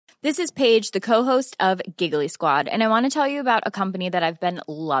This is Paige, the co-host of Giggly Squad, and I want to tell you about a company that I've been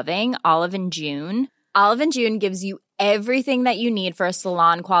loving, Olive & June. Olive & June gives you everything that you need for a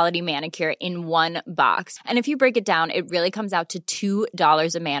salon-quality manicure in one box. And if you break it down, it really comes out to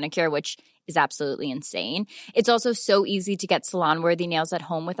 $2 a manicure, which is absolutely insane. It's also so easy to get salon-worthy nails at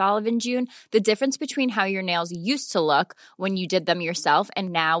home with Olive & June. The difference between how your nails used to look when you did them yourself and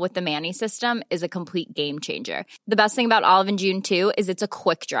now with the Mani system is a complete game changer. The best thing about Olive & June, too, is it's a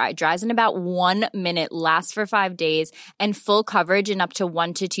quick dry. Dries in about 1 minute, lasts for 5 days, and full coverage in up to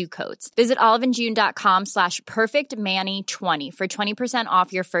 1 to 2 coats. Visit oliveandjune.com/perfectmani20 for 20%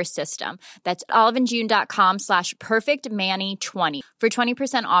 off your first system. That's oliveandjune.com/perfectmani20 for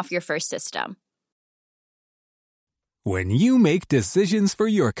 20% off your first system. When you make decisions for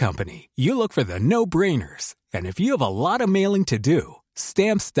your company, you look for the no-brainers. And if you have a lot of mailing to do,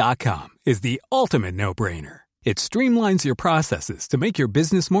 Stamps.com is the ultimate no-brainer. It streamlines your processes to make your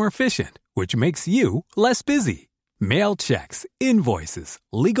business more efficient, which makes you less busy. Mail checks, invoices,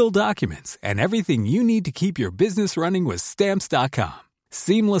 legal documents, and everything you need to keep your business running with Stamps.com.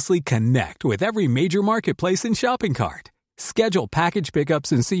 Seamlessly connect with every major marketplace and shopping cart. Schedule package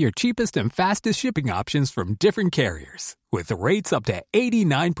pickups and see your cheapest and fastest shipping options from different carriers. With rates up to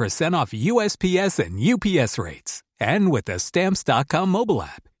 89% off USPS and UPS rates. And with the Stamps.com mobile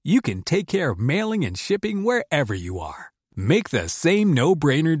app, you can take care of mailing and shipping wherever you are. Make the same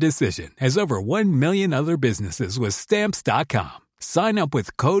no-brainer decision as over 1 million other businesses with Stamps.com. Sign up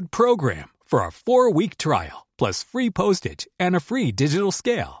with code PROGRAM for a 4-week trial, plus free postage and a free digital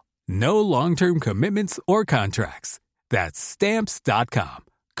scale. No long-term commitments or contracts. That's Stamps.com.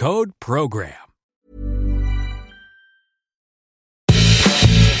 Code PROGRAM.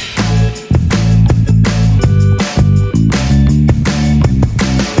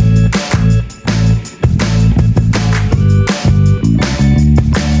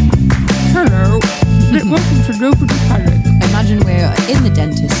 Hello. Welcome to Nobody Panic. Imagine we're in the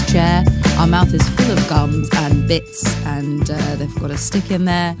dentist's chair. Our mouth is full of gums and bits, and they've got a stick in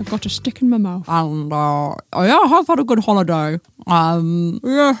there. I've got a stick in my mouth. And yeah, I've had a good holiday. Yeah,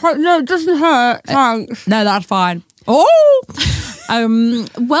 no, it doesn't hurt. Thanks. No, that's fine. Oh!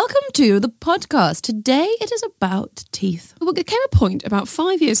 Welcome to the podcast. Today it is about teeth. Well, it came a point about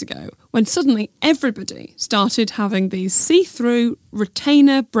 5 years ago when suddenly everybody started having these see-through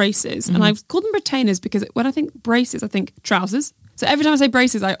retainer braces. And I've called them retainers because when I think braces, I think trousers. So every time I say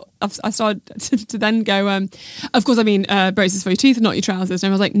braces, I started to then go, of course, I mean braces for your teeth, not your trousers.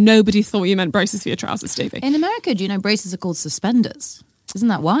 And I was like, nobody thought you meant braces for your trousers, Stevie. In America, do you know braces are called suspenders? Isn't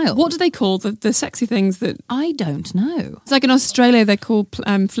that wild? What do they call the sexy things that... I don't know. It's like in Australia, they're called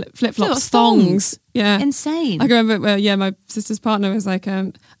flip-flops, thongs. Yeah. Insane. I can remember, my sister's partner was like,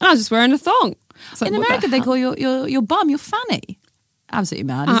 and I was just wearing a thong. Like, in America, they call your bum your fanny. Absolutely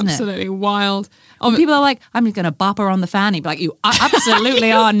mad, isn't it? Absolutely wild. People are like, I'm just going to bop her on the fanny. But like, you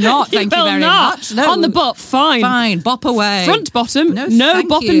absolutely are not. Thank you very much. No. On the bop, fine. Fine, bop away. Front, bottom, no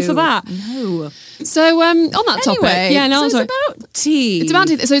bopping for that. No. So on that topic, it's about teeth. It's about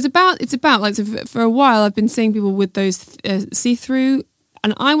teeth. So it's about like, so for a while I've been seeing people with those see-through,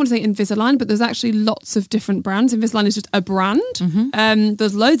 and I want to say Invisalign, but there's actually lots of different brands. Invisalign is just a brand.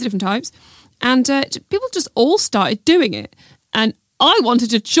 There's loads of different types, and people just all started doing it, and I wanted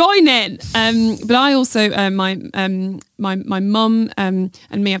to join in, but I also my mum and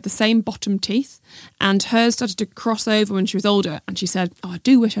me have the same bottom teeth, and hers started to cross over when she was older. And she said, "Oh, I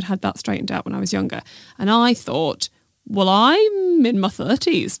do wish I'd had that straightened out when I was younger." And I thought, well, I'm in my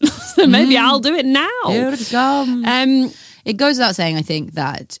 30s, so maybe I'll do it now. Here it comes. It goes without saying, I think,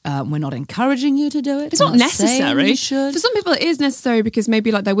 that we're not encouraging you to do it. It's not necessary. You should. For some people, it is necessary because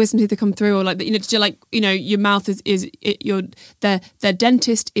maybe like their wisdom teeth have come through, or like your mouth their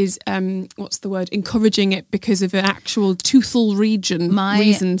dentist is what's the word, encouraging it because of an actual toothal reason.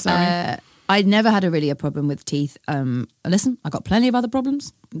 I'd never had a problem with teeth. Listen, I got plenty of other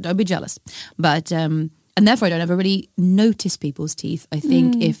problems. Don't be jealous, but and therefore I don't ever really notice people's teeth. I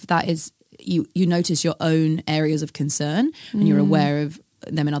think if that is. You notice your own areas of concern and you're aware of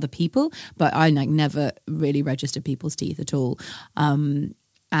them in other people, but I never really registered people's teeth at all. And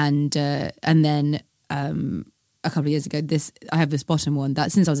then a couple of years ago, I have this bottom one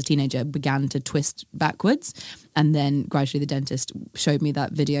that since I was a teenager began to twist backwards, and then gradually the dentist showed me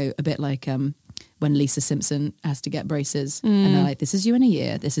that video a bit like when Lisa Simpson has to get braces and they're like, this is you in a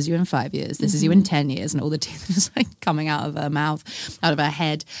year, this is you in 5 years, this is you in 10 years, and all the teeth are just like coming out of her mouth, out of her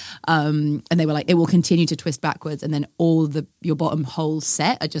head. And they were like, it will continue to twist backwards, and then all your bottom whole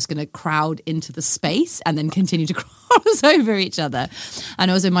set are just going to crowd into the space and then continue to cross over each other.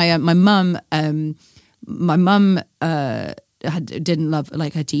 And also my mum didn't love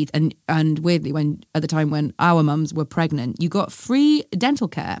like her teeth, and weirdly, when at the time when our mums were pregnant, you got free dental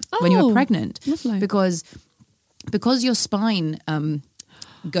care when you were pregnant, lovely. because your spine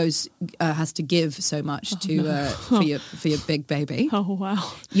has to give so much for your big baby. Oh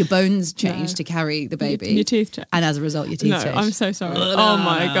wow! Your bones change to carry the baby. Your teeth change, and as a result, your teeth change. I'm so sorry. Oh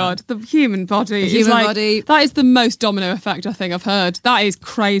my god, the human body. Body. That is the most domino effect I think I've heard. That is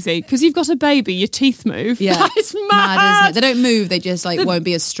crazy because you've got a baby, your teeth move. Yeah, that is mad. Isn't it? They don't move. They just won't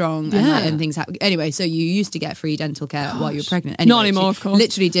be as strong, and things happen. Anyway, so you used to get free dental care while you were pregnant. Anyway, not anymore, of course.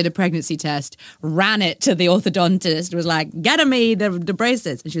 Literally did a pregnancy test, ran it to the orthodontist, was like, "Get me the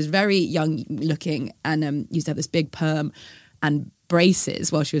braces," and she was very young looking and used to have this big perm and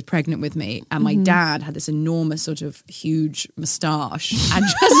braces while she was pregnant with me, and my dad had this enormous sort of huge moustache and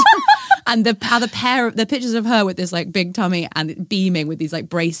just and the pictures of her with this like big tummy and beaming with these like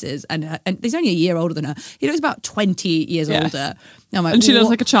braces, and he's only a year older than her. He looks about 20 years older. I'm like, and she looks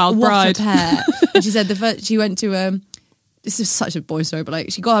like a child bride. What a pair. And she said she went to this is such a boy story, but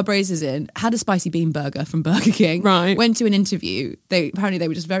like she got her braces in, had a spicy bean burger from Burger King, right? Went to an interview. They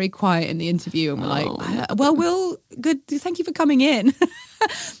were just very quiet in the interview and were like, "Well, good. Thank you for coming in."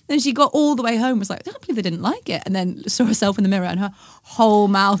 Then she got all the way home, was like, "I don't believe they didn't like it," and then saw herself in the mirror and her whole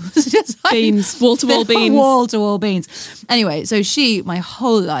mouth was just like beans, wall to wall beans. Anyway, so my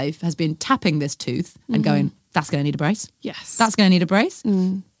whole life has been tapping this tooth and going, "That's going to need a brace. Yes, that's going to need a brace."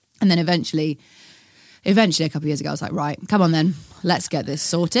 And then eventually a couple of years ago, I was like, right, come on then, let's get this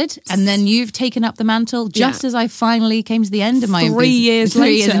sorted. And then you've taken up the mantle just as I finally came to the end of my 3 years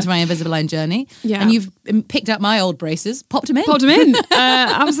into my Invisalign journey. Yeah. And you've picked up my old braces, popped them in.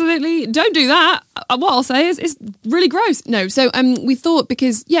 Absolutely. Don't do that. What I'll say is it's really gross. No, so we thought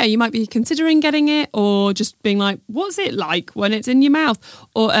because, you might be considering getting it or just being like, what's it like when it's in your mouth?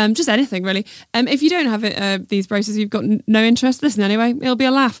 Or just anything really. If you don't have it, these braces, you've got no interest, listen anyway, it'll be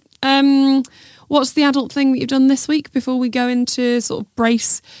a laugh. What's the adult thing that you've done this week before we go into sort of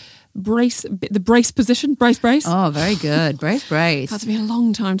brace the brace position? Brace. Oh, very good. Brace. Had to be a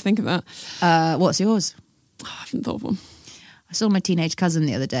long time to think of that. What's yours? Oh, I haven't thought of one. I saw my teenage cousin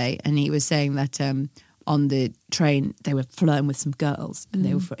the other day, and he was saying that on the train they were flirting with some girls, and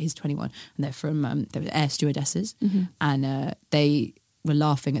he's 21, and they're from they were air stewardesses, and they were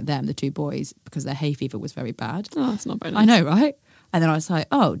laughing at them, the two boys, because their hay fever was very bad. Oh, that's not very nice. I know, right? And then I was like,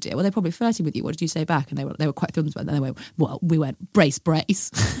 oh dear, well, they're probably flirting with you. What did you say back? And they were quite thrilled about it. And then we went, brace,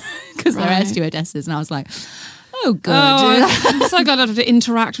 because they're air stewardesses. And I was like, oh, good. Oh, I'm so glad I don't have to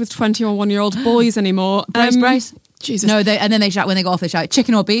interact with 20 or 1-year-old boys anymore. Brace. Jesus. No, and then they shout, when they go off, they shout,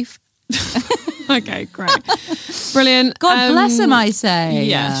 chicken or beef? Okay, great. Brilliant. God bless him, I say.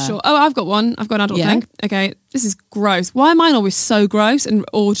 Yeah, sure. Oh, I've got one. I've got an adult thing. Okay, this is gross. Why am I always so gross and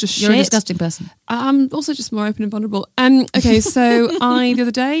all just shit? You're a disgusting person. I'm also just more open and vulnerable. Okay, so the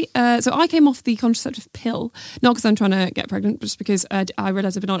other day, I came off the contraceptive pill, not because I'm trying to get pregnant, but just because I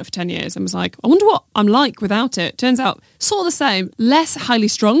realised I've been on it for 10 years and was like, I wonder what I'm like without it. Turns out, sort of the same, less highly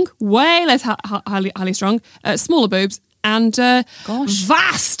strong, way less highly strong, smaller boobs, and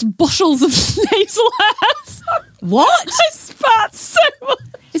vast bushels of nasal hairs. What? I spat so much.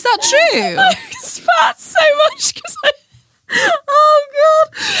 Is that true? I spat so much because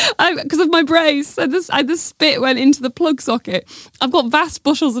because of my brace. So the spit went into the plug socket. I've got vast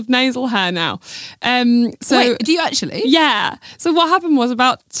bushels of nasal hair now. Wait, do you actually? Yeah. So what happened was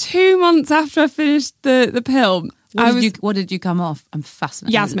about 2 months after I finished the pill, what did you come off? I'm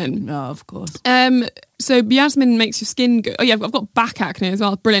fascinated. Yasmin. Oh, of course. So Yasmin makes your skin good. Oh yeah, I've got back acne as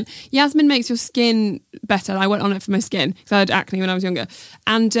well. Brilliant. Yasmin makes your skin better. I went on it for my skin because I had acne when I was younger.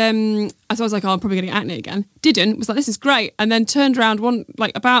 And so I was like, I'm probably getting acne again. Didn't. Was like, this is great. And then turned around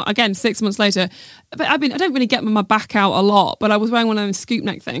about 6 months later. But I don't really get my back out a lot, but I was wearing one of those scoop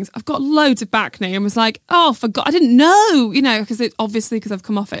neck things. I've got loads of back acne and was like, oh, forgot. I didn't know, because I've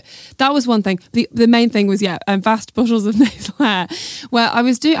come off it. That was one thing. The main thing was, vast bushels of nasal hair where I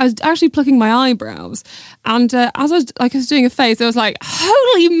was actually plucking my eyebrows. And as I was doing a face, I was like,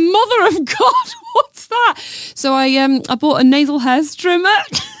 holy mother of God, what's that? So I bought a nasal hair trimmer.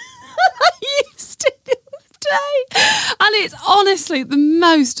 I used it the other day. And it's honestly the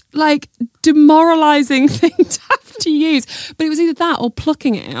most demoralising thing to have to use. But it was either that or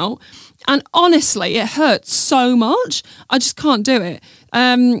plucking it out. And honestly, it hurts so much. I just can't do it.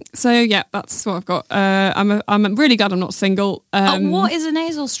 So yeah, that's what I've got. I'm really glad I'm not single. What is a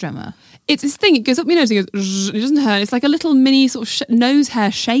nasal trimmer? It's this thing. It goes up your nose. It doesn't hurt. It's like a little mini sort of nose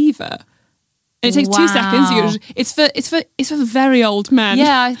hair shaver. And it takes 2 seconds. It's for very old men.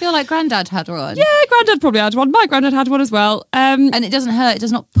 Yeah, I feel like Grandad had one. Yeah, Grandad probably had one. My Grandad had one as well. And it doesn't hurt. It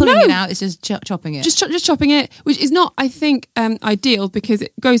does not pulling it out. It's just chopping it. Just chopping it, which is not, I think, ideal because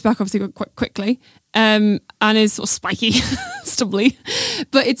it goes back obviously quite quickly. And is sort of spiky, stubbly,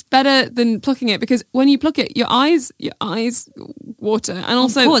 but it's better than plucking it because when you pluck it, your eyes water, and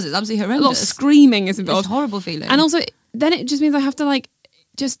also of course, it's absolutely horrendous. A lot of screaming is involved. It's a horrible feeling, and also then it just means I have to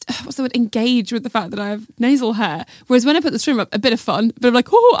engage with the fact that I have nasal hair. Whereas when I put the trim up, a bit of fun, but I'm like,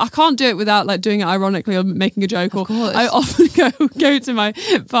 oh, I can't do it without like doing it ironically or making a joke. Or I often go to my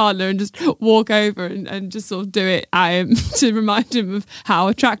partner and just walk over and just sort of do it to remind him of how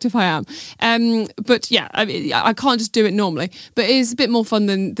attractive I am. But yeah, I mean, I can't just do it normally. But it is a bit more fun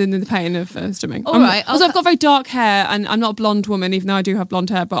than the pain of trimming. All right. Also, I've got very dark hair, and I'm not a blonde woman, even though I do have blonde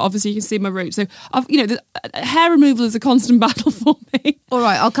hair. But obviously, you can see my roots. So hair removal is a constant battle for me. All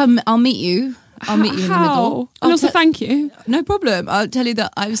right, I'll meet you. I'll meet you in the middle. And also, thank you. No problem. I'll tell you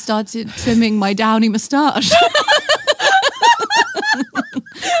that I've started trimming my downy moustache.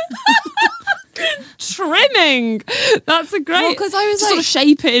 Trimming. That's a great. Because I was sort of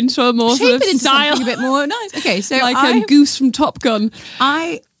shape it into a more sort of style, a bit more nice. Okay, so like a goose from Top Gun.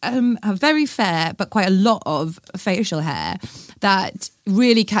 I have very fair, but quite a lot of facial hair that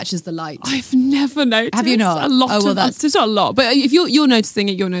really catches the light. I've never noticed. Have you not? A lot of that. It's not a lot, but if you're noticing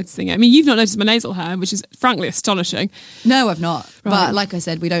it, you're noticing it. I mean, you've not noticed my nasal hair, which is frankly astonishing. No, I've not. Right. But like I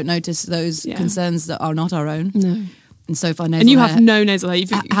said, we don't notice those concerns that are not our own. No. And so far, nasal and you hair have no nasal hair. You've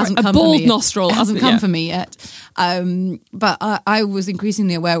hasn't a come bald for me nostril. Hasn't come for me yet. But I was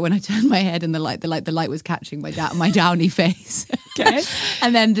increasingly aware when I turned my head and the light was catching my downy face. Okay.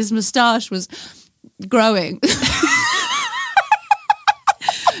 And then this moustache was growing.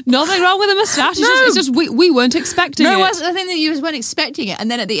 Nothing wrong with a moustache. No. It's just we weren't expecting it. No, I think that you just weren't expecting it.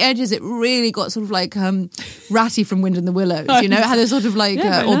 And then at the edges, it really got sort of like Ratty from Wind in the Willows, you know? It had a sort of like,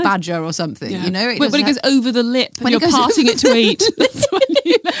 or Badger or something, you know? When it goes over the lip and you're parting it to eat. That's when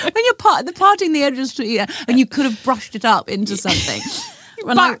when you're parting the edges to eat, and you could have brushed it up into something.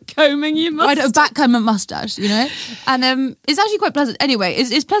 Backcombing your moustache. A backcomb moustache, you know? And it's actually quite pleasant. Anyway,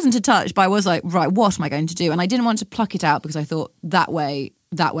 it's pleasant to touch, but I was like, right, what am I going to do? And I didn't want to pluck it out because I thought that way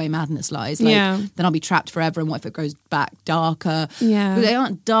madness lies. Like, then I'll be trapped forever, and what if it goes back darker? Yeah. But they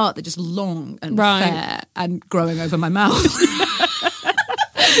aren't dark, they're just long and fair and growing over my mouth.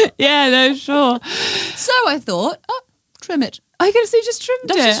 Yeah, no, sure. So I thought, trim it. I can see you just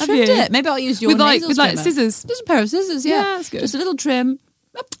trimmed it. Just trimmed it. Maybe I'll use your with nasal like trimmer. scissors. Just a pair of scissors, yeah. Yeah, that's good. Just a little trim.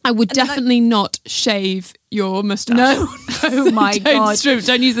 I would definitely not shave your moustache. No. Oh my God.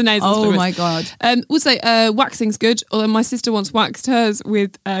 Don't use the nasal trimmers. Oh my God. We'll say waxing's good, although my sister once waxed hers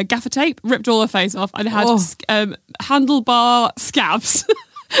with gaffer tape, ripped all her face off, and had handlebar scabs.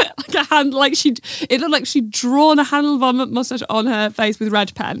 Like a hand, it looked like she'd drawn a handlebar moustache on her face with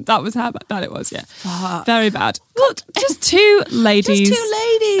red pen. That was how bad it was. Yeah, very bad. Look, just two ladies,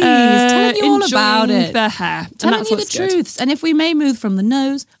 telling you all about it, their hair, telling you the truths. And if we may move from the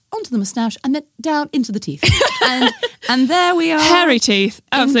nose onto the moustache and then down into the teeth, and there we are, hairy teeth,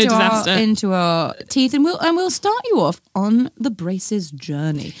 absolute disaster into our teeth, and we'll start you off on the braces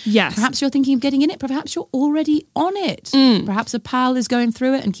journey. Yes, perhaps you're thinking of getting in it. Perhaps you're already on it. Perhaps a pal is going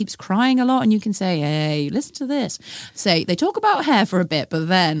through it and keeps crying a lot, and you can say, "Hey, listen to this." Say they talk about hair for a bit, but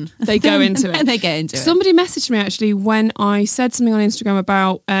then they go into it. And they get into it. Somebody messaged me actually when I said something on Instagram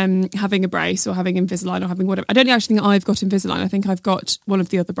about having a brace or having Invisalign or having whatever. I don't actually think I've got Invisalign. I think I've got one of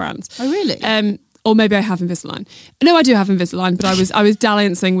the other brands. Oh, really? Or maybe I have Invisalign. No, I do have Invisalign, but I was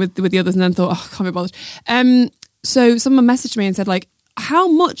dalliancing with the others and then thought, I can't be bothered. So someone messaged me and said, like, how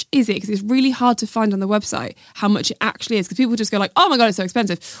much is it? Because it's really hard to find on the website how much it actually is. Because people just go like, oh my God, it's so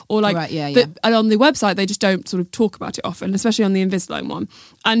expensive. Or like, and on the website, they just don't sort of talk about it often, especially on the Invisalign one.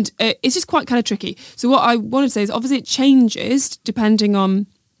 And it's just quite kind of tricky. So what I wanted to say is obviously it changes depending on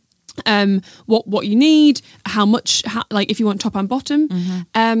what you need, how much, like if you want top and bottom.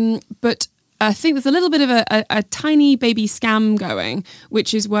 But I think there's a little bit of a tiny baby scam going,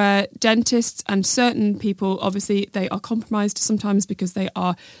 which is where dentists and certain people, obviously, they are compromised sometimes because they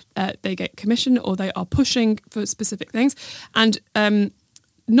get commission or they are pushing for specific things. And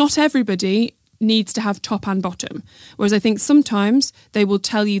not everybody needs to have top and bottom. Whereas I think sometimes they will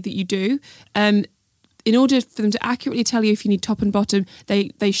tell you that you do. In order for them to accurately tell you if you need top and bottom,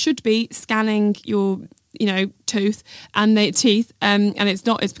 they should be scanning your tooth and the teeth, and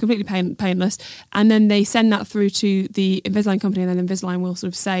it's completely painless, and then they send that through to the Invisalign company, and then Invisalign will sort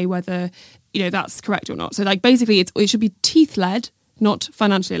of say whether that's correct or not. So like basically it should be teeth led, not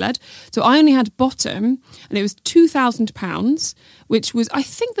financially led. So I only had bottom, and it was £2,000, which was, I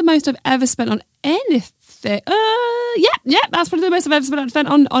think, the most I've ever spent on anything. Yeah, that's probably the most I've ever spent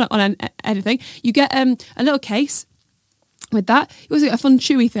on anything. You get a little case with that. You also get a fun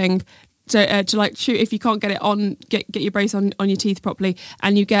chewy thing to like chew if you can't get it on, get your brace on your teeth properly,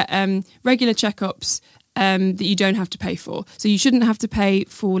 and you get regular checkups that you don't have to pay for. So you shouldn't have to pay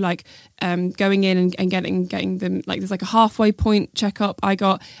for like going in and getting them, like there's like a halfway point checkup I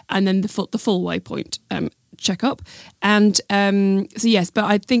got, and then the full way point checkup. And so yes, but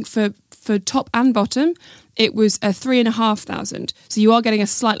I think for top and bottom it was a 3,500. So you are getting a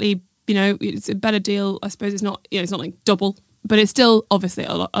slightly, it's a better deal. I suppose it's not, it's not like double, but it's still obviously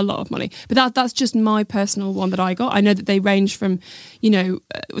a lot of money. But that's just my personal one that I got. I know that they range from,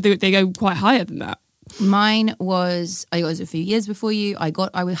 they go quite higher than that. Mine was, I was a few years before you. I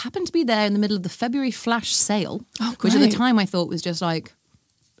happened to be there in the middle of the February flash sale, which at the time I thought was just like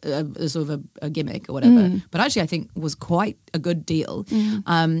a sort of a gimmick or whatever. But actually I think was quite a good deal.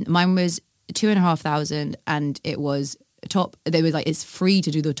 Mine was 2,500, and it was top. They were like, it's free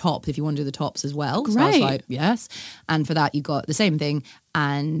to do the top if you want to do the tops as well. Great. So I was like, yes. And for that you got the same thing,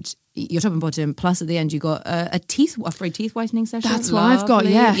 and your top and bottom, plus at the end you got a free teeth whitening session. That's what I've got,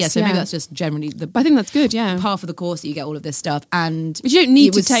 yes. Yeah, so maybe that's just generally I think that's good, yeah. Half of the course that you get all of this stuff, and which you don't need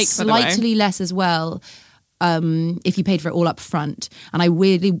it was to take, slightly less as well. If you paid for it all up front. And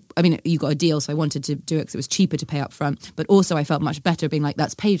you got a deal, so I wanted to do it because it was cheaper to pay up front. But also I felt much better being like,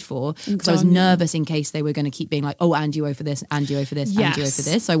 that's paid for. Because I was nervous in case they were going to keep being like, oh, and you owe for this, and you owe for this, and you owe for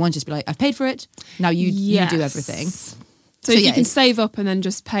this. So I wanted to be like, I've paid for it. Now you do everything. So you can save up and then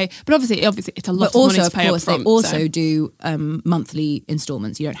just pay. But obviously it's a lot of money to pay up front. They also do monthly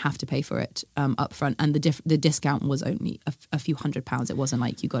instalments. You don't have to pay for it up front. And the discount was only a few £100. It wasn't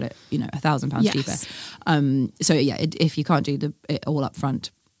like you got it, £1,000 cheaper. So yeah, if you can't do it all up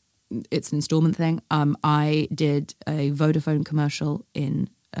front, it's an instalment thing. I did a Vodafone commercial in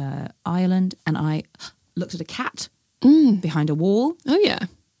Ireland, and I looked at a cat behind a wall. Oh yeah.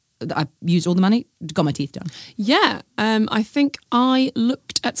 I used all the money, got my teeth done. Yeah, I think I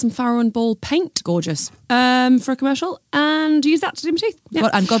looked at some Farrow & Ball paint. Gorgeous. For a commercial, and used that to do my teeth. Yeah.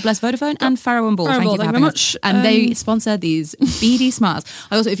 And God bless Vodafone and Farrow & Ball. Thank you very much. And they sponsor these beady smiles.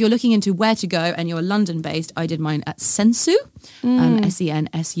 I also, if you're looking into where to go and you're London based, I did mine at Sensu,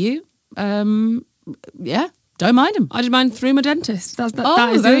 SENSU. Yeah. Don't mind them. I did mine through my dentist. That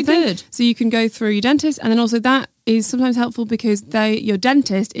is very the other good. Thing. So you can go through your dentist, and then also that is sometimes helpful because your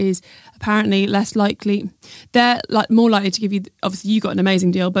dentist is apparently less likely. They're like more likely to give you. Obviously, you got an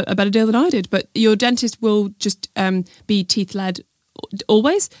amazing deal, but a better deal than I did. But your dentist will just be teeth led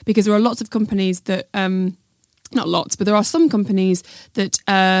always, because there are lots of companies that not lots, but there are some companies that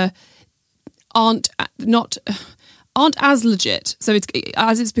aren't as legit. So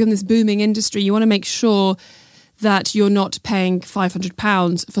it's become this booming industry. You want to make sure that you're not paying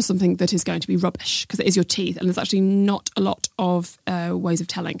 £500 for something that is going to be rubbish, because it is your teeth, and there's actually not a lot of ways of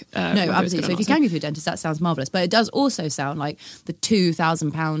telling. No, absolutely. So if you can go to a dentist, that sounds marvellous. But it does also sound like the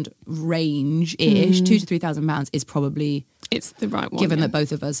 £2,000 range-ish, £2,000 to £3,000 is probably... It's the right one. Given that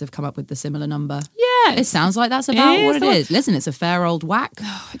both of us have come up with the similar number. Yeah. It sounds like that's about what it is. Listen, it's a fair old whack.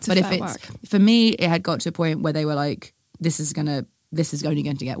 Oh, it's a fair whack. For me, it had got to a point where they were like, this is only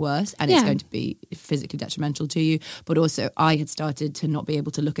going to get worse, and it's going to be physically detrimental to you. But also, I had started to not be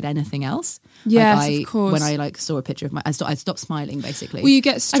able to look at anything else. Yes, of course. When I saw a picture of I stopped smiling, basically. Well, you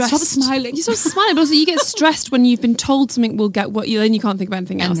get stressed. I stopped smiling. You stop smiling, but also you get stressed when you've been told something will get what you. Then you can't think of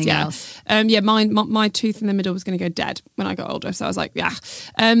anything else. My tooth in the middle was going to go dead when I got older, so I was like,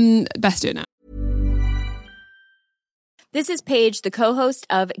 best do it now. This is Paige, the co-host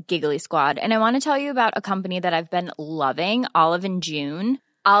of Giggly Squad, and I want to tell you about a company that I've been loving, Olive & June.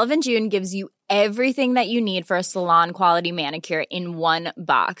 Olive & June gives you everything that you need for a salon-quality manicure in one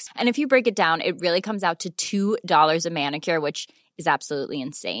box. And if you break it down, it really comes out to $2 a manicure, which is absolutely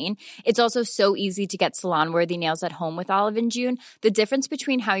insane. It's also so easy to get salon-worthy nails at home with Olive & June. The difference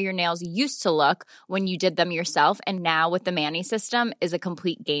between how your nails used to look when you did them yourself and now with the Mani system is a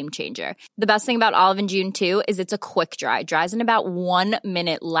complete game changer. The best thing about Olive & June, too, is it's a quick dry. Dries in about 1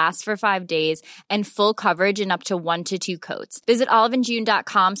 minute, lasts for 5 days, and full coverage in up to 1 to 2 coats. Visit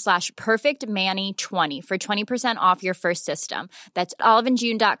oliveandjune.com/perfectmani20 for 20% off your first system. That's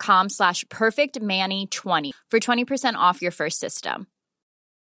oliveandjune.com/perfectmani20 for 20% off your first system.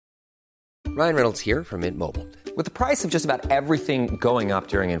 Ryan Reynolds here from Mint Mobile. With the price of just about everything going up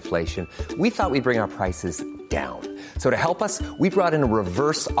during inflation, we thought we'd bring our prices down. So to help us, we brought in a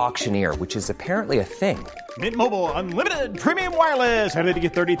reverse auctioneer, which is apparently a thing. Mint Mobile Unlimited Premium Wireless. How to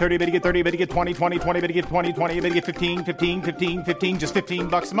get 30, 30, bit to get 30, bit to get 20, 20, 20, bit to get 20, 20, bit to get 15, 15, 15, 15, just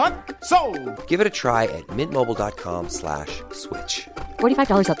 $15 a month? Sold! Give it a try at mintmobile.com/switch.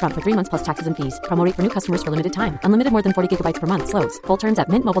 $45 up front for 3 months plus taxes and fees. Promo rate for new customers for limited time. Unlimited more than 40 gigabytes per month. Slows full terms at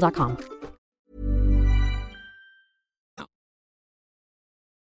mintmobile.com.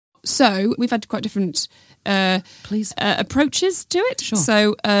 So we've had quite different approaches to it. Sure.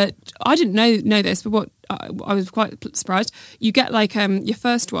 So I didn't know this, but what I was quite surprised. You get like your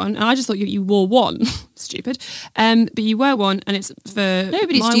first one, and I just thought you wore one. Stupid. But you wear one, and it's for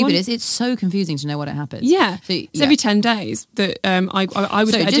Nobody's my stupid. one. It's so confusing to know what happens. Yeah. So, It's every 10 days that I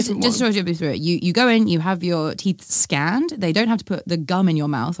would get a different just one. to run through it. You go in, you have your teeth scanned. They don't have to put the gum in your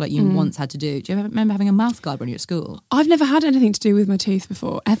mouth like you once had to do. Do you ever remember having a mouth guard when you were at school? I've never had anything to do with my teeth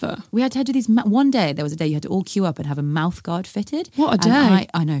before, ever. We had to do these. One day, there was a day you had to all queue up and have a mouth guard fitted. What a And day.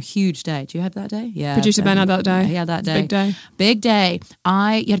 I know, huge day. Do you have that day? Yeah. Producer Ben had that day. He had that day. Big day. Big day.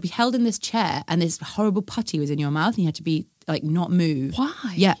 You had to be held in this chair and this horrible putty was in your mouth and you had to be like not move. Why?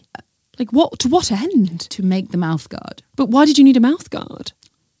 Yeah. Like what? To what end? To make the mouth guard. But why did you need a mouth guard?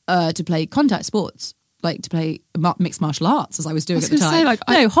 To play contact sports. Like to play mixed martial arts as I was doing I was at the gonna time. say, like,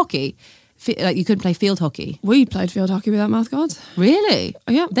 no, hockey. Like you couldn't play field hockey. We played field hockey without mouth guards. Really?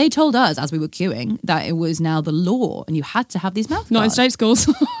 Oh, yeah. They told us as we were queuing that it was now the law and you had to have these mouth Not in guards. state schools.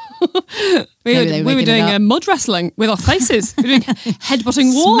 Maybe they were we were making it doing up. mud wrestling with our faces. We were doing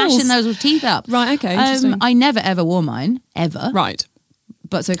headbutting walls. Smashing those teeth up. Right, okay, interesting. I never ever wore mine, ever. Right.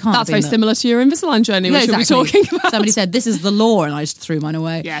 But so it can't That's be very that- similar to your Invisalign journey, Yeah, which exactly. we'll be talking about. Somebody said, this is the law, and I just threw mine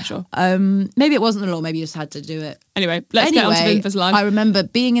away. Yeah, sure. Maybe it wasn't the law, maybe you just had to do it. Anyway, let's get on to Invisalign. I remember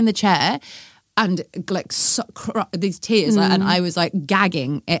being in the chair and like these tears, and I was like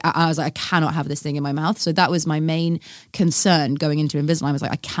gagging. I was like, I cannot have this thing in my mouth. So that was my main concern going into Invisalign. I was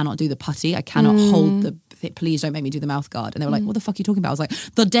like, I cannot do the putty. I cannot hold the. Please don't make me do the mouth guard. And they were like, what the fuck are you talking about? I was like,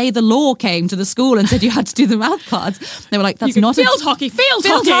 the day the law came to the school and said you had to do the mouth guards. They were like, that's not field hockey.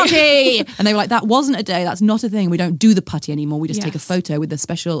 And they were like, that wasn't a day. That's not a thing. We don't do the putty anymore. We just take a Yes. photo with the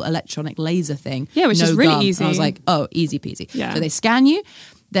special electronic laser thing. Yeah, which is really easy. And I was like, oh, easy peasy. Yeah. So they scan you.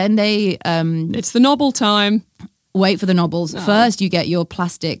 Then they It's the nobble time. wait for the knobbles. First, you get your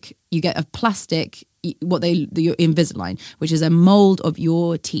plastic. You get a plastic. Your Invisalign, which is a mold of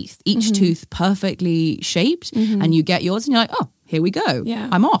your teeth, each tooth perfectly shaped, and you get yours, and you're like, oh, here we go. Yeah.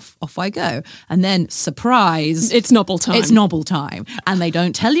 I'm off I go. And then surprise, It's nobble time. It's nobble time, and they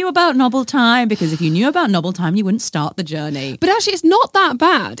don't tell you about nobble time because if you knew about nobble time, you wouldn't start the journey. But actually, it's not that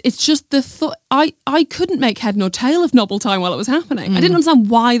bad. It's just the thought. I couldn't make head nor tail of nobble time while it was happening. I didn't understand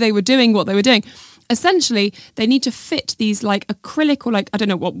why they were doing what they were doing. Essentially, they need to fit these like acrylic or like, I don't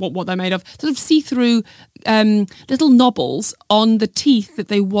know what they're made of, sort of see-through little knobbles on the teeth that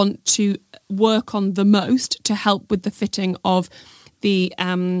they want to work on the most to help with the fitting of the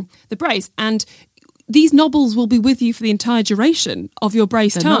brace. And these knobbles will be with you for the entire duration of your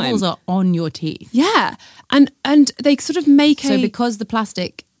brace The time. knobbles are on your teeth. Yeah. And they sort of make So because the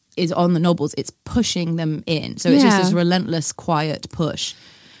plastic is on the knobbles, it's pushing them in. So it's just Yeah. this relentless, quiet push.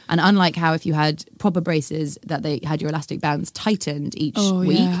 And unlike how if you had proper braces that they had your elastic bands tightened each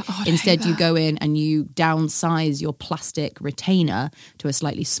week, yeah. Oh, I'd instead hate you that. go in and you downsize your plastic retainer to a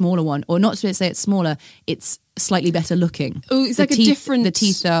slightly smaller one. Or not to say it's smaller, it's slightly better looking. Oh, it's The like a teeth- different- The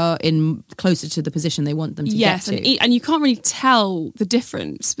teeth are in closer to the position they want them to Yes, get to. and you can't really tell the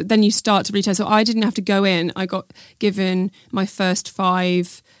difference, but then you start to really tell. So I didn't have to go in. I got given my first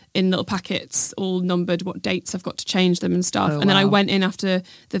 5 in little packets, all numbered, what dates I've got to change them and stuff. Oh, and then I wow. went in after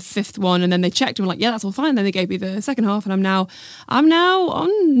the 5th one, and then they checked and were like, yeah, that's all fine. Then they gave me the second half, and I'm now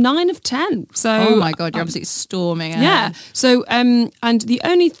on 9 of 10. So Oh my God, you're absolutely storming ahead. yeah. So and the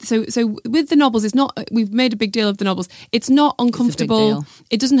only so with the knobbles, it's not. We've made a big deal of the knobbles. It's not uncomfortable. deal.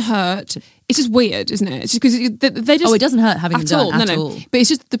 It doesn't hurt. It's just weird, isn't it? It's just because they just. Oh, it doesn't hurt having them done at all. But it's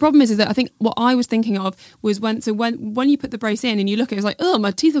just the problem is that I think what I was thinking of was when you put the brace in and you look at it, it's like, oh,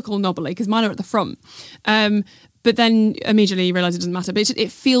 my teeth look all knobbly because mine are at the front. But then immediately you realise it doesn't matter. But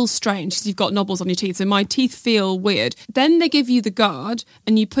it feels strange because you've got knobbles on your teeth. So my teeth feel weird. Then they give you the guard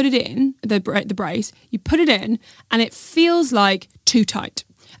and you put it in, the brace, you put it in and it feels like too tight.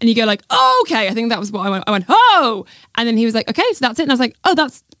 And you go like, oh, okay. I think that was what I went, oh! And then he was like, okay, so that's it. And I was like, oh,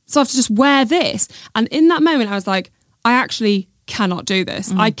 so I have to just wear this. And in that moment, I was like, I actually cannot do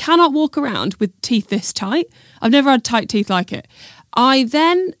this. I cannot walk around with teeth this tight. I've never had tight teeth like it.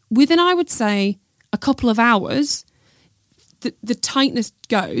 Within, I would say, a couple of hours, the tightness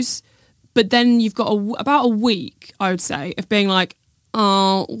goes, But then you've got about a week, I would say, of being like,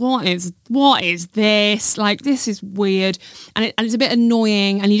 oh, what is this? Like, this is weird. And it's a bit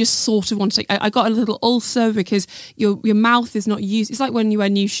annoying, and you just sort of want to take... I got a little ulcer because your mouth is not used... It's like when you wear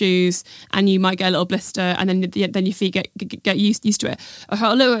new shoes and you might get a little blister, and then your feet get used to it. I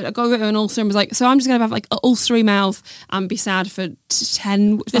got a bit of an ulcer and was like, so I'm just going to have like an ulcery mouth and be sad for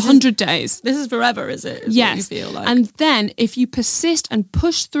 100 days. This is forever, is it? Is yes. what you feel like. And then if you persist and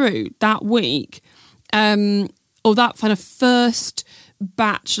push through that week, or that kind of first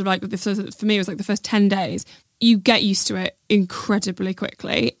batch of like, for me it was like the first 10 days, you get used to it incredibly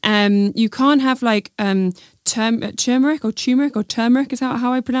quickly. You can't have like turmeric or turmeric is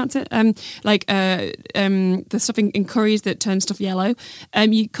how I pronounce it. The stuff in curries that turns stuff yellow.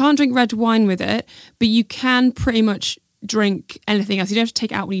 You can't drink red wine with it, but you can pretty much drink anything else. You don't have to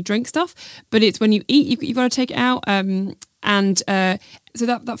take it out when you drink stuff, but it's when you eat, you've got to take it out. So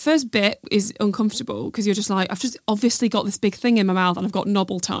that first bit is uncomfortable because you're just like, I've just obviously got this big thing in my mouth and I've got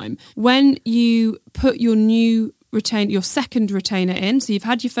nobble time. When you put your second retainer in, so you've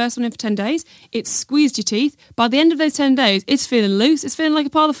had your first one in for 10 days, it's squeezed your teeth. By the end of those 10 days, it's feeling loose. It's feeling like a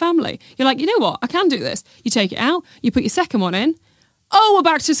part of the family. You're like, you know what? I can do this. You take it out, you put your second one in. Oh, we're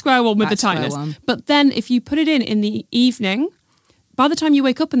back to square one with the tightness. But then if you put it in the evening, by the time you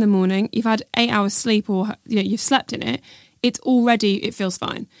wake up in the morning, you've had 8 hours sleep or you've slept in it, it feels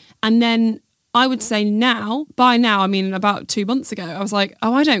fine. And then I would say by now, I mean about 2 months ago, I was like,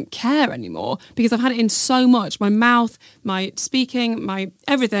 oh, I don't care anymore because I've had it in so much. My mouth, my speaking, my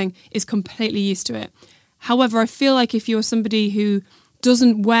everything is completely used to it. However, I feel like if you're somebody who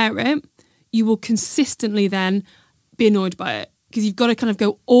doesn't wear it, you will consistently then be annoyed by it because you've got to kind of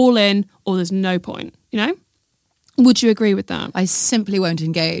go all in or there's no point, you know? Would you agree with that? I simply won't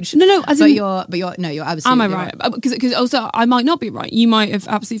engage. No, you're absolutely. Am I right? Because also I might not be right. You might have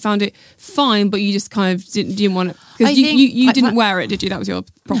absolutely found it fine, but you just kind of didn't want it because you didn't wear it, did you? That was your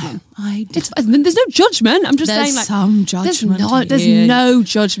problem. No, I did. There's no judgment. I'm just saying, like, some judgment. There's no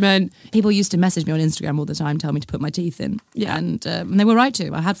judgment. People used to message me on Instagram all the time, tell me to put my teeth in. Yeah, and they were right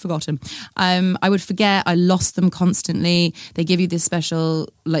to. I had forgotten. I would forget. I lost them constantly. They give you this special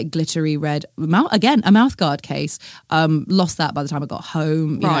like glittery red a mouth guard case. Lost that by the time I got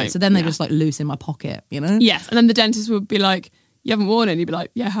home. You know? So then they just like loose in my pocket. You know. Yes, and then the dentist would be like, you haven't worn it, and you'd be like,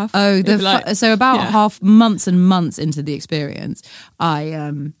 yeah, I have. Oh, so about months and months into the experience,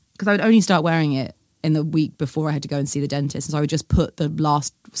 because I would only start wearing it in the week before I had to go and see the dentist, and so I would just put the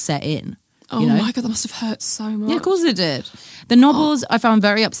last set in. Oh my God, that must have hurt so much. Yeah, of course it did. The knobbles I found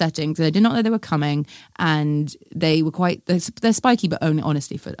very upsetting because I did not know they were coming, and they were they're spiky, but only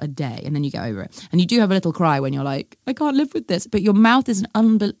honestly for a day, and then you get over it. And you do have a little cry when you're like, I can't live with this. But your mouth is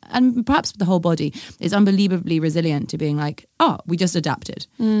and perhaps the whole body is unbelievably resilient to being like, oh, we just adapted.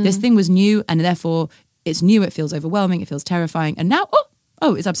 This thing was new, and therefore it's new. It feels overwhelming. It feels terrifying. And now,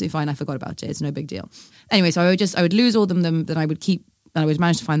 oh, it's absolutely fine. I forgot about it. It's no big deal. Anyway, so I would lose all them, then I would keep. And I would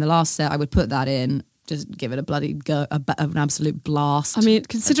manage to find the last set. I would put that in, just give it a bloody go, an absolute blast. I mean,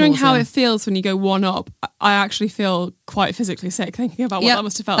 considering how it feels when you go one up, I actually feel quite physically sick thinking about what that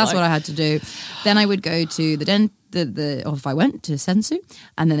must have felt like. That's what I had to do. Then I would go to or if I went to Sensu,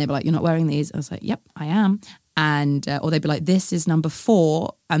 and then they'd be like, you're not wearing these. I was like, yep, I am. And or they'd be like, this is number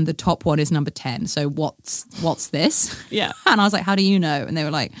 4 and the top one is number 10. So what's this? Yeah. And I was like, how do you know? And they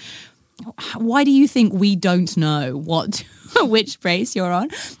were like, why do you think we don't know which brace you're on?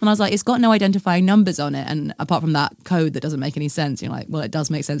 And I was like, it's got no identifying numbers on it, and apart from that code that doesn't make any sense. You're like, well, it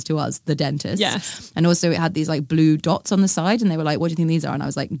does make sense to us, the dentist. Yes. And also it had these like blue dots on the side, and they were like, what do you think these are? And I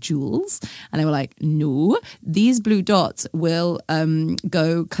was like, jewels. And they were like, no, these blue dots will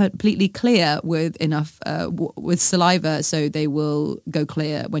go completely clear with enough with saliva, so they will go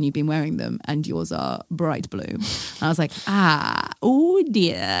clear when you've been wearing them, and yours are bright blue. And I was like, oh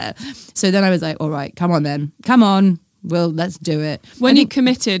dear. So then I was like, all right, come on, well, let's do it. When you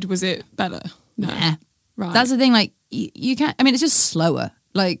committed, was it better? No. Nah. Right. That's the thing, like, you can't, I mean, it's just slower.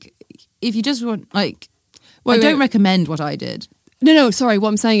 Like, if you just want, like, I don't recommend what I did. No, sorry, what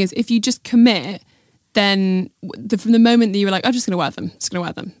I'm saying is, if you just commit, then from the moment that you were like, I'm just going to wear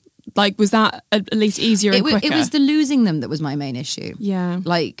them, like, was that at least easier and quicker? It was the losing them that was my main issue. Yeah.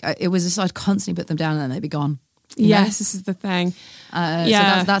 Like, it was just, I'd constantly put them down and then they'd be gone. Yes, this is the thing. So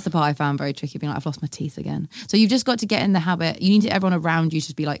that's the part I found very tricky, being like, I've lost my teeth again. So you've just got to get in the habit. You need everyone around you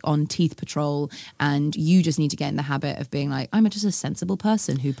to be like on teeth patrol, and you just need to get in the habit of being like, I'm just a sensible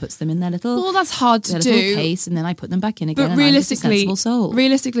person who puts them in their little. Well, that's hard to do. Little case, and then I put them back in again. But and realistically, I'm just a sensible soul.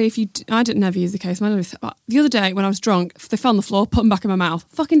 Realistically, I didn't never use the case. The other day when I was drunk, they fell on the floor, put them back in my mouth.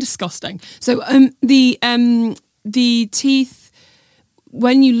 Fucking disgusting. So the teeth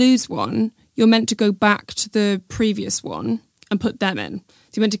when you lose one, you're meant to go back to the previous one and put them in.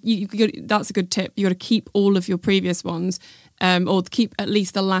 So you're meant to, that's a good tip. You got to keep all of your previous ones, or keep at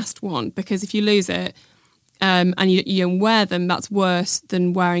least the last one, because if you lose it, and you don't wear them, that's worse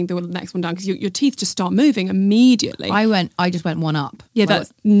than wearing the next one down, because your teeth just start moving immediately. I just went one up. Yeah,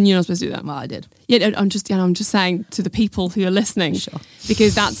 you're not supposed to do that. Well, I did. Yeah, I'm just saying to the people who are listening, Sure.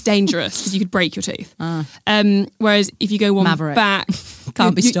 because that's dangerous, because you could break your teeth. Whereas if you go one Maverick. back,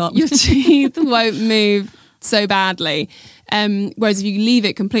 Can't be stopped. Your teeth won't move so badly. Whereas if you leave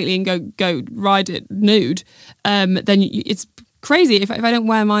it completely and go ride it nude, then it's crazy. If I don't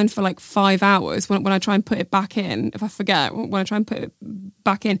wear mine for like 5 hours, when I try and put it back in, if I forget, when I try and put it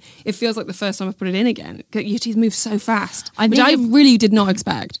back in, it feels like the first time I've put it in again. Your teeth move so fast, which I really did not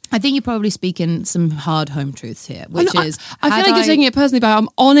expect. I think you're probably speaking some hard home truths here, which is... I feel like you're taking it personally, but I'm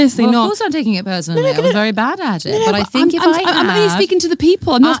honestly not. Of course I'm taking it personally. I was very bad at it. But I think I'm only speaking to the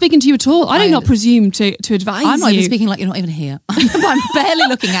people. I'm not speaking to you at all. I do not presume to advise you. I'm not even speaking like you're not even here. I'm barely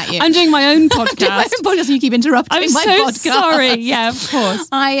looking at you. I'm doing my own podcast. And you keep interrupting I'm my so podcast. sorry. Yeah, of course.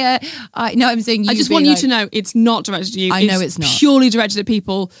 I'm saying I just want you to know it's not directed at you. I know it's not. Purely directed at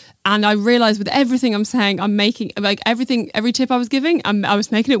people. And I realised with everything I'm saying, I'm making, like every tip I was giving, I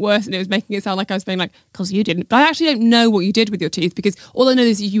was making it worse, and it was making it sound like I was being like, because you didn't. But I actually don't know what you did with your teeth, because all I know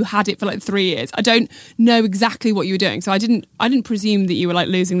is you had it for like 3 years. I don't know exactly what you were doing. So I didn't presume that you were like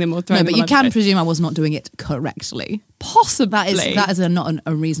losing them or throwing them. No, but you can presume I was not doing it correctly. Possibly. That is not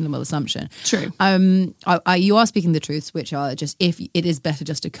a reasonable assumption. True. You are speaking the truths, which are just, if it is better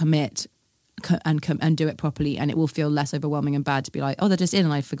just to commit and do it properly, and it will feel less overwhelming and bad to be like, oh, they're just in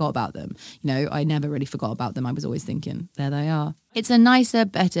and I forgot about them. I never really forgot about them. I was always thinking, there they are. It's a nicer,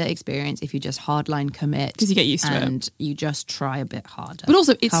 better experience if you just hardline commit, because you get used to it and you just try a bit harder. But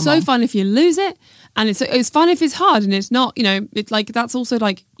also, it's fun if you lose it, and it's fun if it's hard, and it's not. It's like, that's also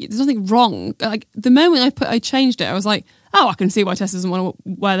like, there's nothing wrong. Like the moment I changed it, I was like, oh, I can see why Tess doesn't want to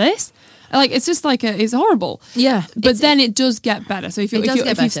wear this. Like, it's just like, it's horrible. Yeah. But then it does get better. So if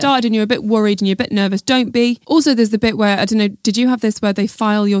you've started and you're a bit worried and you're a bit nervous, don't be. Also, there's the bit where, I don't know, did you have this where they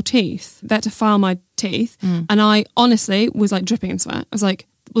file your teeth? They had to file my teeth. And I honestly was like dripping in sweat. I was like,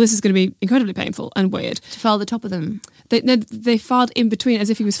 well, this is going to be incredibly painful and weird. To file the top of them? They filed in between as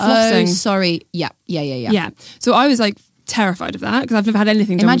if he was flossing. Oh, sorry. Yeah. So I was like, terrified of that, because I've never had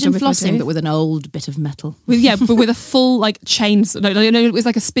anything done. Imagine with my flossing, teeth. but with an old bit of metal. But with a full like chain. No, it was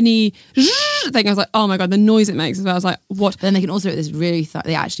like a spinny thing. I was like, oh my God, the noise it makes as well. I was like, what? But then they can also do this really.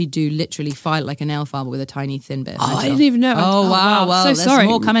 They actually do literally file like a nail file, but with a tiny thin bit of metal. I didn't even know. Oh wow! Well, so there's sorry.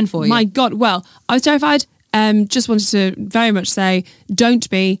 more coming for you. My God. Well, I was terrified. Just wanted to very much say, don't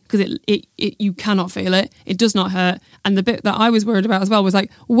be, because it you cannot feel it. It does not hurt. And the bit that I was worried about as well was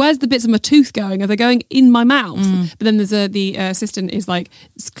like, where's the bits of my tooth going? Are they going in my mouth? But then there's the assistant is like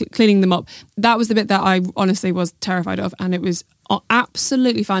cleaning them up. That was the bit that I honestly was terrified of, and it was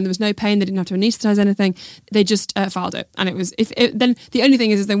absolutely fine. There was no pain. They didn't have to anaesthetize anything. They just filed it, and it was. Then the only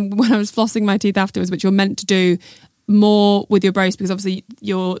thing is then when I was flossing my teeth afterwards, which you're meant to do more with your brace, because obviously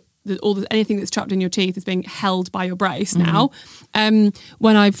anything that's trapped in your teeth is being held by your brace now.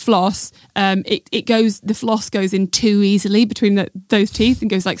 When I floss, the floss goes in too easily between those teeth and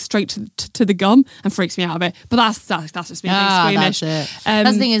goes like straight to the gum and freaks me out a bit. But that's just me being squeamish. That's it.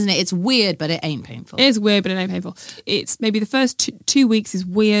 That's the thing, isn't it? It's weird, but it ain't painful. It is weird, but it ain't painful. It's maybe the first 2 weeks is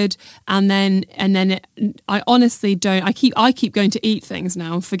weird, and then I honestly don't. I keep going to eat things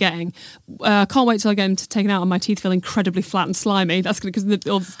now and forgetting. Can't wait till I get them taken out and my teeth feel incredibly flat and slimy. That's because the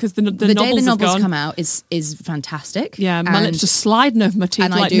day knobbles the knobbles gone. come out is fantastic. Yeah, my lips just sliding over my teeth,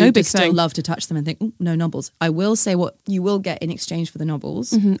 and like I do no big still thing. love to touch them and think, no knobbles. I will say what you will get in exchange for the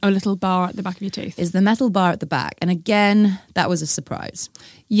knobbles. A little bar at the back of your teeth is the metal bar at the back, and again, that was a surprise.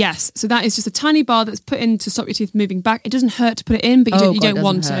 Yes, so that is just a tiny bar that's put in to stop your teeth moving back. It doesn't hurt to put it in, but you don't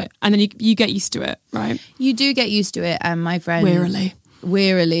want it, and then you get used to it, right? You do get used to it, and my friend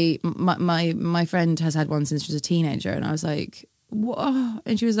wearily, my friend has had one since she was a teenager, and I was like, whoa.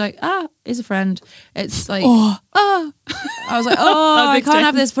 And she was like, it's a friend. It's like, I was like, I can't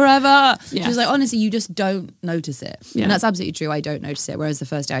have this forever. Yes. She was like, honestly, you just don't notice it. Yeah. And that's absolutely true. I don't notice it. Whereas the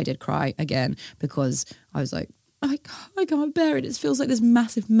first day I did cry again because I was like, I can't bear it. It feels like this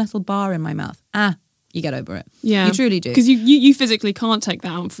massive metal bar in my mouth. You get over it. Yeah. You truly do. Because you physically can't take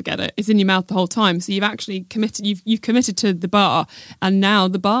that out and forget it. It's in your mouth the whole time. So you've actually committed, you've committed to the bar, and now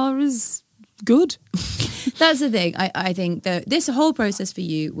the bar is good. That's the thing. I think that this whole process for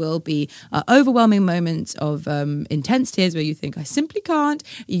you will be overwhelming moments of intense tears where you think, I simply can't.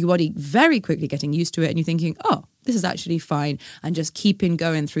 Your body very quickly getting used to it, and you're thinking, this is actually fine. And just keeping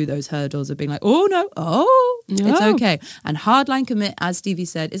going through those hurdles of being like, oh no, it's okay. And hardline commit, as Stevie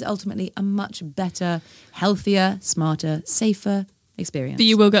said, is ultimately a much better, healthier, smarter, safer experience. But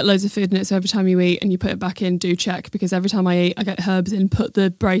you will get loads of food in it, so every time you eat and you put it back in, do check, because every time I eat, I get herbs in, put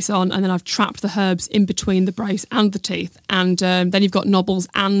the brace on, and then I've trapped the herbs in between the brace and the teeth, and then you've got knobbles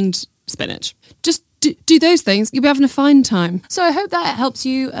and spinach. Just do those things, you'll be having a fine time. So I hope that helps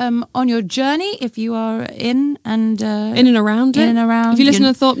you on your journey if you are in and around it. If you listen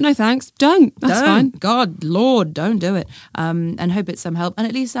and thought, no thanks, don't. That's fine. God, Lord, don't do it. And hope it's some help and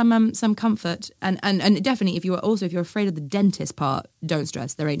at least some comfort. And definitely, if you're afraid of the dentist part, don't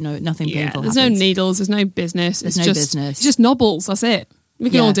stress. There ain't nothing painful. There's happens. no needles. There's no business. There's It's no just business. It's just knobbles. That's it. We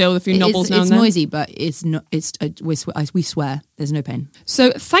can all deal with a few knobbles now and It's then. noisy, but it's not. We swear. There's no pain.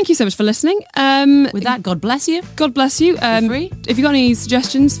 So thank you so much for listening. With that, God bless you. God bless you. free. If you've got any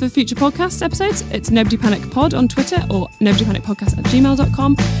suggestions for future podcast episodes, it's Nobody Panic Pod on Twitter or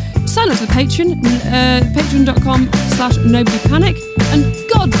nobodypanicpodcast@gmail.com. Sign up to the Patreon, patreon.com/nobodypanic, and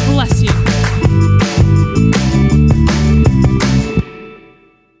God bless you.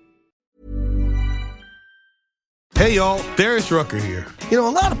 Hey y'all, Darius Rucker here. You know,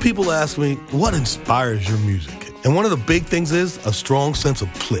 a lot of people ask me, what inspires your music? And one of the big things is a strong sense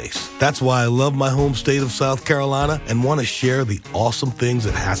of place. That's why I love my home state of South Carolina and want to share the awesome things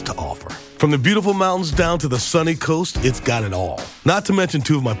it has to offer. From the beautiful mountains down to the sunny coast, it's got it all. Not to mention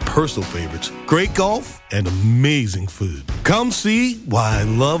two of my personal favorites, great golf and amazing food. Come see why I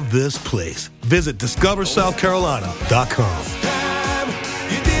love this place. Visit discoversouthcarolina.com.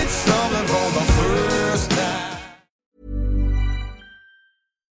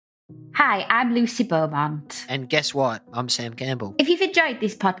 Hi, I'm Lucy Beaumont. And guess what? I'm Sam Campbell. If you've enjoyed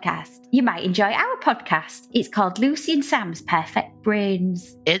this podcast, you might enjoy our podcast. It's called Lucy and Sam's Perfect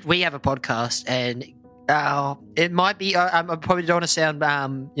Brains. We have a podcast, and it might be. I probably don't want to sound,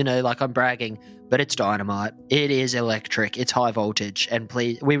 like I'm bragging, but it's dynamite. It is electric. It's high voltage, and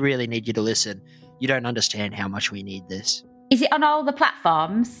please, we really need you to listen. You don't understand how much we need this. Is it on all the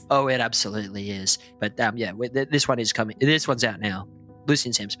platforms? Oh, it absolutely is. But this one is coming. This one's out now. Lucy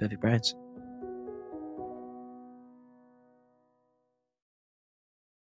and Sam's Perfect Brains.